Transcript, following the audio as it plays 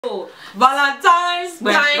Valentine's,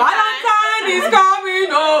 Valentine is coming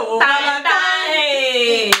home.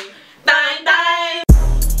 Valentine, Valentine.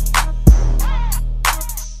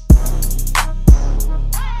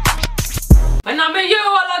 When I'm with you,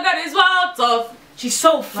 all I got is wild stuff. She's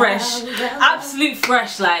so fresh, absolute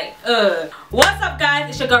fresh, like, What's up, guys?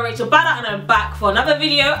 It's your girl Rachel Bada, and I'm back for another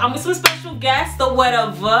video. I'm with some special guests, or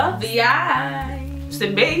whatever. VEEIYE'S,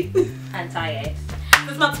 Simbi, and TAIYE.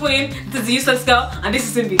 This is my twin, this is the useless girl, and this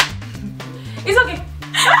is Simbi. It's okay.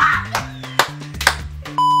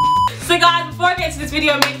 So guys, before I get into this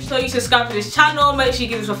video, make sure you subscribe to this channel, make sure you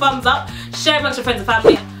give us a thumbs up, share it amongst your friends and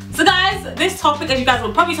family. So guys, this topic, as you guys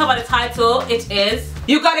will probably tell by the title, it is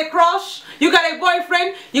you got a crush, you got a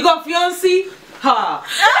boyfriend, you got a fiancé. Ha!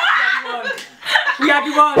 We are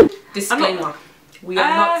the one. Disclaimer. We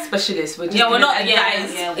are not specialists. We're just we're not.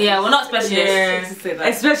 Yeah, we're not specialists. Yeah.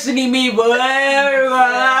 Especially me, boy. I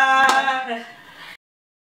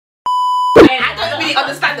don't really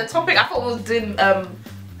understand the topic. I thought we was doing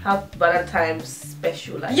how Valentine's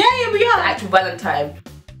special, like yeah, we are the actual Valentine.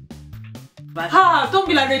 Ha! Don't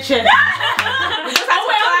be like Rachel. I'm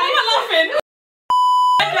laughing.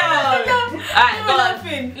 Alright,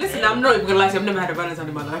 laughing. Listen, I'm not even gonna lie to you. I've never had a Valentine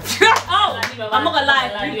in my life. Oh, I'm not gonna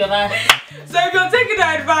lie. So if you're taking the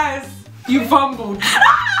advice, you fumbled.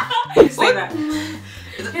 Say that.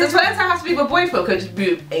 Does Valentine have to be with a boyfriend, or could it just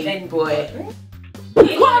be with a boy?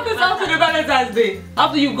 What happens after the Valentine's Day?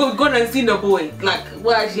 After you've gone and seen the boy, like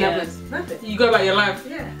what actually happens? Nothing. You go about your life.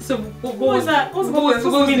 Yeah. So what was that? What's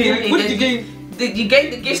the meaning? What did you gain? You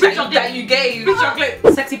gained the gift that you gave. Big chocolate.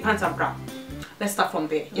 Sexy pants and bra. Let's start from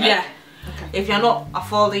there. Yeah. Okay. If you're not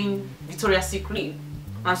affording Victoria's Secret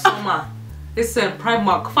and Summer, listen,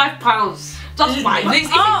 Primark, £5. Just buy.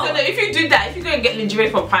 If you do that, if you go and get lingerie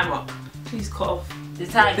from Primark, please cut off. The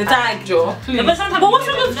tag, Joe. No, but sometimes you won't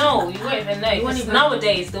even know. You won't even know. Because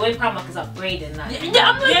nowadays, the way Primark is upgrading, like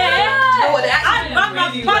I'm like, yeah. Oh, they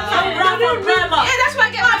actually Primark. Yeah, that's why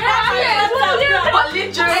I get my Primark. But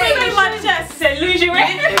lingerie. My chest said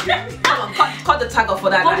lingerie. Come on, cut the tag off for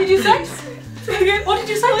that. What did you say? What did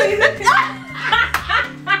you say? That's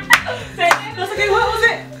okay. What was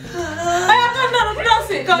it? I don't know. Pronounce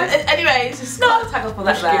it. Anyway, just cut the tag off for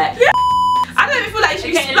that. I don't even feel like you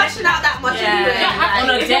should be splashing out that much anyway. On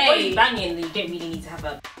a day banging, you don't really need to have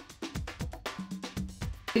a.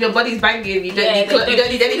 If your body's banging, you don't need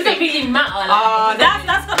anything. It doesn't really matter. Oh, that's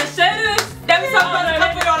gonna show us. Them songs gonna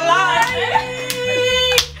cover your life.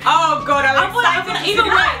 Oh God, I'm excited. Either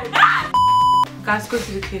way, guys, go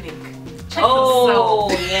to the clinic. Check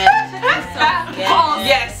yourself.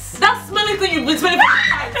 Yes. That smelling thing you've been smelling for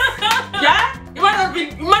yeah? It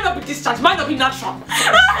might not be discharged, it might not be natural. No,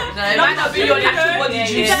 it might not be your natural body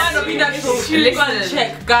juice. It might not be natural. You gotta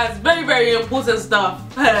check, guys. Very, very important stuff.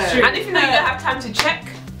 And if you know you don't have time to check,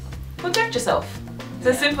 protect yourself. It's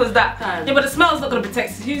as simple as that. Yeah, but the smell's not gonna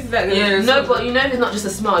protect you. Who's that? No, but you know if it's not just a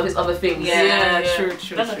smell, if it's other things. Yeah, true.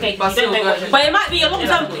 That's okay. But it might be your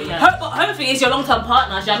long-term. Hopefully, it's your long-term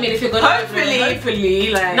partner. I mean, if you're gonna hopefully,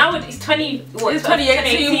 like now it's 20. What? It's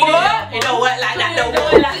 2018. What? It don't work like that. Don't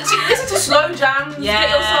work. Listen to slow jams. Get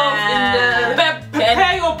yourself in the.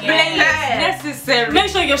 Prepare your blade. Necessary. Make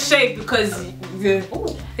sure you're shaved because.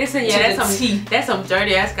 Listen, there's some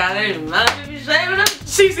dirty ass guy there.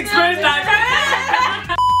 She's experienced that.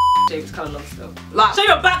 Shave's kind of long still. Like, show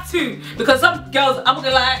your back too, because some girls, I'm not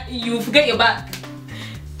gonna lie, you forget your back.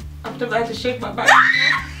 I've never had to shave my back. I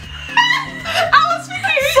was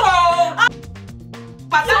thinking. You're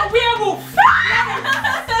a werewolf.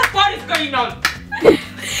 What is going on?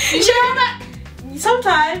 You shave your back?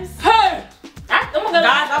 Sometimes. Hey. I'm not gonna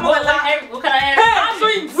lie. What can I have?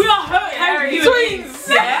 Twins. We are twins.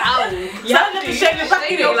 Yeah. You have to shave your back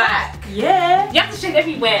in your back. Yeah. You have to shave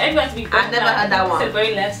everywhere. Everywhere has to be. I never heard that one.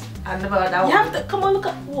 Very less. I never heard that one. You have to come on, look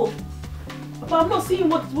at. Whoa. But I'm not seeing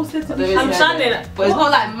what's there to be. I'm shining. But it's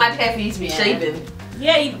not like mad hair for you to be shaving.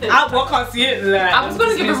 Yeah, I can't see it. Like, I was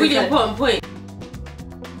gonna give a really important point.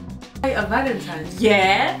 A Valentine's.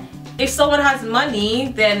 Yeah. If someone has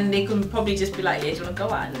money, then they can probably just be like, yeah, do you want to go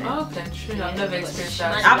out? Okay, true. I've never experienced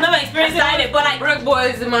that. I've never experienced it, but like broke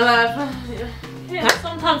boys in my life. Yeah,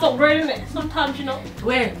 sometimes not really, innit? Sometimes, you know.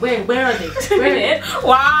 Where are they? Where are they?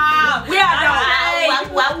 Wow. We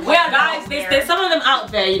are guys. There's some of them out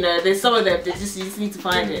there, you know. There's some of them. You just need to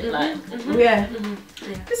find it. Like,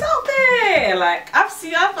 it's out there. Like, I've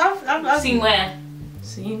seen where?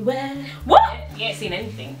 Seen where? What? You ain't seen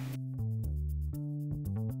anything.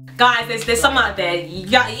 Guys, there's some out there. You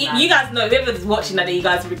guys know, whoever's watching that, you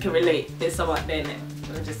guys can relate. There's some out there, innit?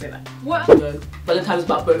 can just say that. What? You know, Valentine's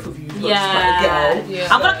about both of you. Not just about the girl.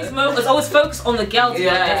 I feel like it's always focused on the girl. But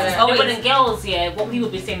then girls, what people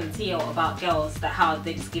be saying in TL about girls, that how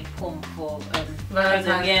they just give porn for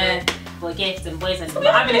Valentine's for gifts and boys and. But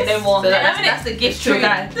I mean, no more. So that's the gift true.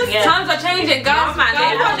 Times are changing, guys.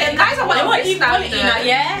 Guys are wanting gifts now.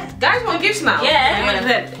 Guys want gifts now. You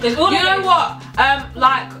know what? I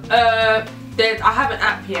have an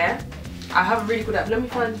app here. I have a really good app. Let me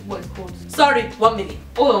find what it's called. Sorry, 1 minute.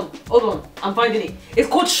 Hold on. I'm finding it. It's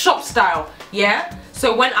called Shop Style. Yeah.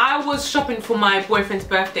 So when I was shopping for my boyfriend's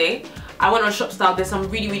birthday, I went on Shop Style. There's some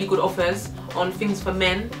really good offers on things for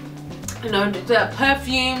men. You know, the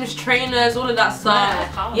perfumes, trainers, all of that stuff.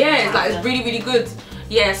 It's really good.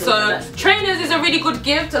 Yeah, so trainers is a really good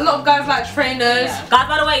gift. A lot of guys like trainers. Guys,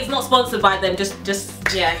 by the way, it's not sponsored by them. Just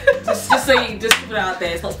so you just put it out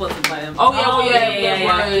there, it's not sponsored by them.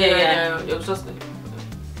 Yeah. It was just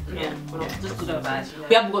just good advice.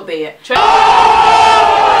 We haven't got there yet.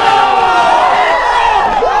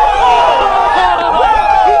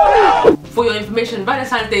 For your information,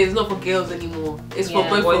 Valentine's Day is not for girls anymore. It's for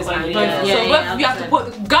both of us. So you have to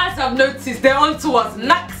put. Guys have noticed they're onto us.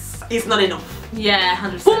 Nax is not enough. Yeah,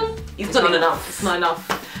 100%. Boom! It's not enough. It's not enough.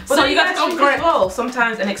 But so you guys go for it as well.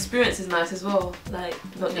 Sometimes an experience is nice as well. Like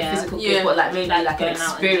not the physical gift, but like maybe like an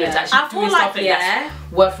experience. Actually doing something that's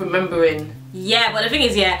worth remembering. Yeah, but the thing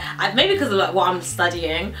is, maybe because of like what I'm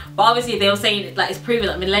studying, but obviously they were saying like it's proven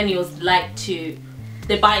that millennials like to.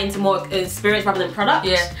 They buy into more experience rather than product.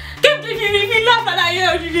 Yeah. If you laugh at that,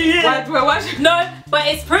 no, but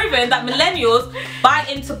it's proven that millennials buy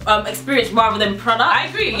into experience rather than product. I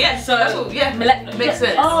agree. Yes. So makes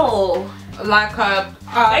sense. Oh. Like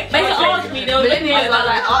millennials are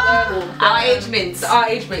like our age mates. Our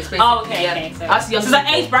age mates basically. Oh, okay. So it's an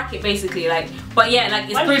age bracket basically, like. But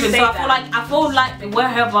it's proven. So I feel like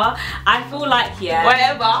wherever. I feel like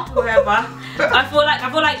wherever. I feel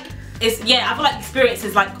like it's I feel like experience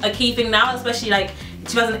is like a key thing now, especially like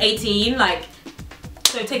 2018. Like,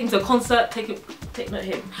 so take him to a concert, take note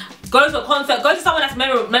him. Go to a concert, go to someone that's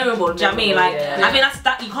memorable. Do you know what I mean? Like, I mean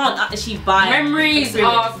that you can't actually buy. Memories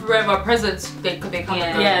are forever. Presents they come. They come.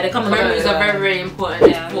 Memories are very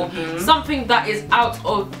important. Something that is out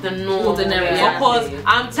of the norm. Ordinary. Of course,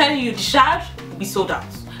 I'm telling you, the Shad will be sold out.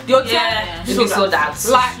 The hotel will be sold out.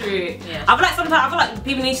 Like, true. I feel like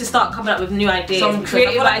people need to start coming up with new ideas. Some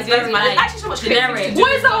creative ideas, man. There's actually so much generic.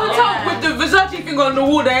 What is that hotel with the Versace thing on the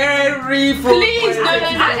wall? Please,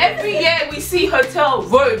 no. Every year we see hotel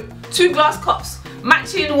robe, 2 glass cups,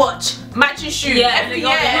 matching watch, matching shoe. Every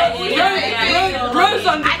year. Rose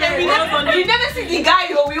on the we never see the guy,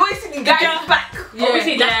 we always see the guy's back. We always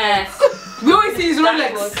see his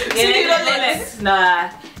Rolex. Nah.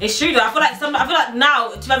 It's true though. I feel like now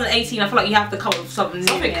 2018. I feel like you have to come up with something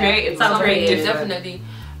new, creative. Something creative, definitely.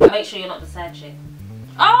 Make sure you're not the side chick.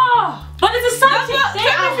 Oh, but there's a side chick.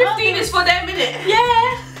 2015 is for their minute.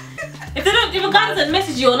 Yeah. If a guy doesn't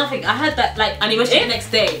message you or nothing, I heard that like, and he messaged you the next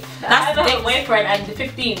day. That's the boyfriend, and the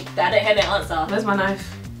 15th, I don't hear their answer. Where's my knife?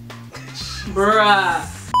 Bruh.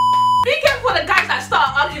 Be careful for the guys that start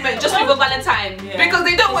an argument just before Valentine, because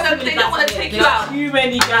they don't want to take you out. Too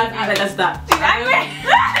many guys that does that.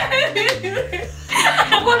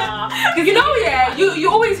 You know, you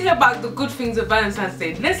always hear about the good things of Valentine's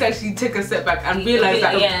Day. Let's actually take a step back and realize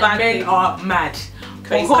that men are mad.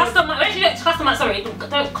 Don't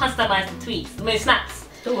customize the tweets, the snaps.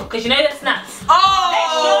 Because you know that snaps. Oh! Make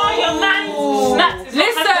sure your man's snaps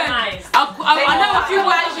is customized. I know a few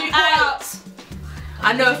guys you out.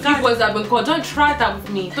 I know a few boys that have been called. Don't try that with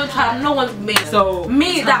me. Don't try. No one's made. So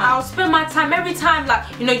me that I'll spend my time every time, like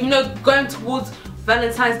you know, going towards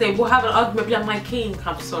Valentine's Day. We'll have an argument. Be like, my king,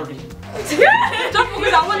 I'm sorry. Just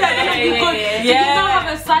because I want that to be good. You don't have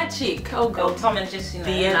a side chick. Oh god. Tom and just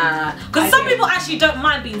because some people actually don't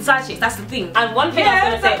mind being side chicks. That's the thing. And one thing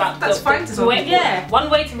I was gonna say about one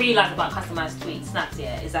way to realize about customized tweets, snaps,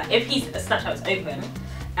 is that if his Snapchat is open.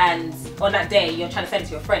 And on that day you're trying to send it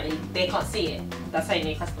to your friend and they can't see it. That's how you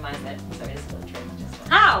know you customize it. Sorry, this is not true.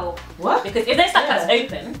 How? What? Because if their Snapchat's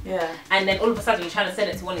open, and then all of a sudden you're trying to send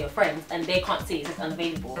it to one of your friends and they can't see it, it's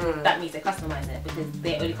unavailable. That means they customize it because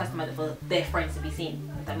they only customize it for their friends to be seen.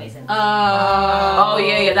 If that makes sense. Oh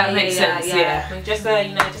yeah, that makes sense. Yeah. Just just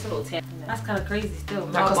a little tip. That's kind of crazy still.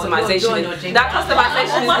 That customization. That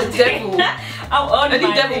customization is the devil.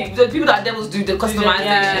 The people that devils do the customization.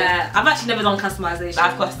 Yeah. I've actually never done customization.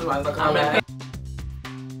 I've customized.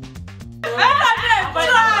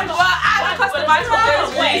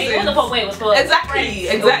 Wait was for exactly.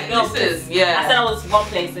 Listen, yeah. I said I was one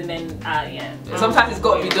place and then yeah. Sometimes it's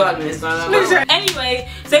got to be done. Anyway,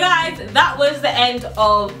 so guys, that was the end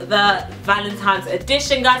of the Valentine's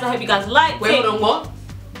edition, guys. I hope you guys liked it. Wait, hold on, what?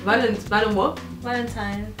 Valentine what?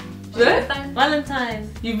 Valentine. Yeah? Valentine.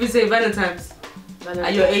 You've been saying Valentine's.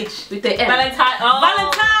 At your age, with the M. Valentine. Oh.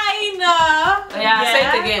 Valentine. Yeah, say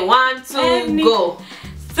it again. 1, 2, go.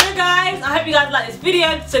 So guys, I hope you guys like this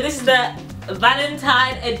video. So this is the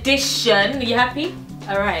Valentine edition. Are you happy?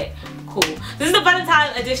 Alright, cool. This is the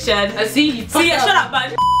Valentine edition. I see you. Shut up,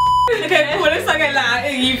 man. Okay, cool. Let's not get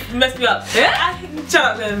like you messed me up. Shut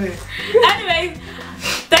up, man. Anyway,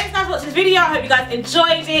 thanks guys for watching this video. I hope you guys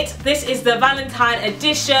enjoyed it. This is the Valentine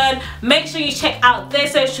edition. Make sure you check out their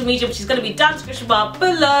social media, which is going to be down in the description bar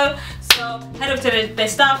below. So head over to their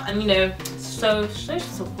stuff and, you know, so show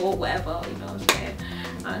support, whatever, you know what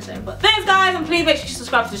I'm saying. But thanks guys, and please make sure you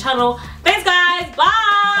subscribe to the channel. Thanks guys,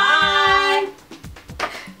 bye.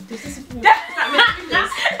 This is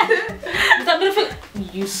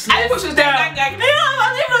you slept. I thought she was doing gang. I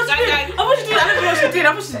thought she did.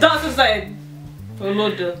 I thought she danced inside. Oh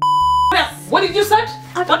Lord. What did you search?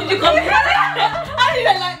 What did you call me? I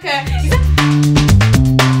didn't like her.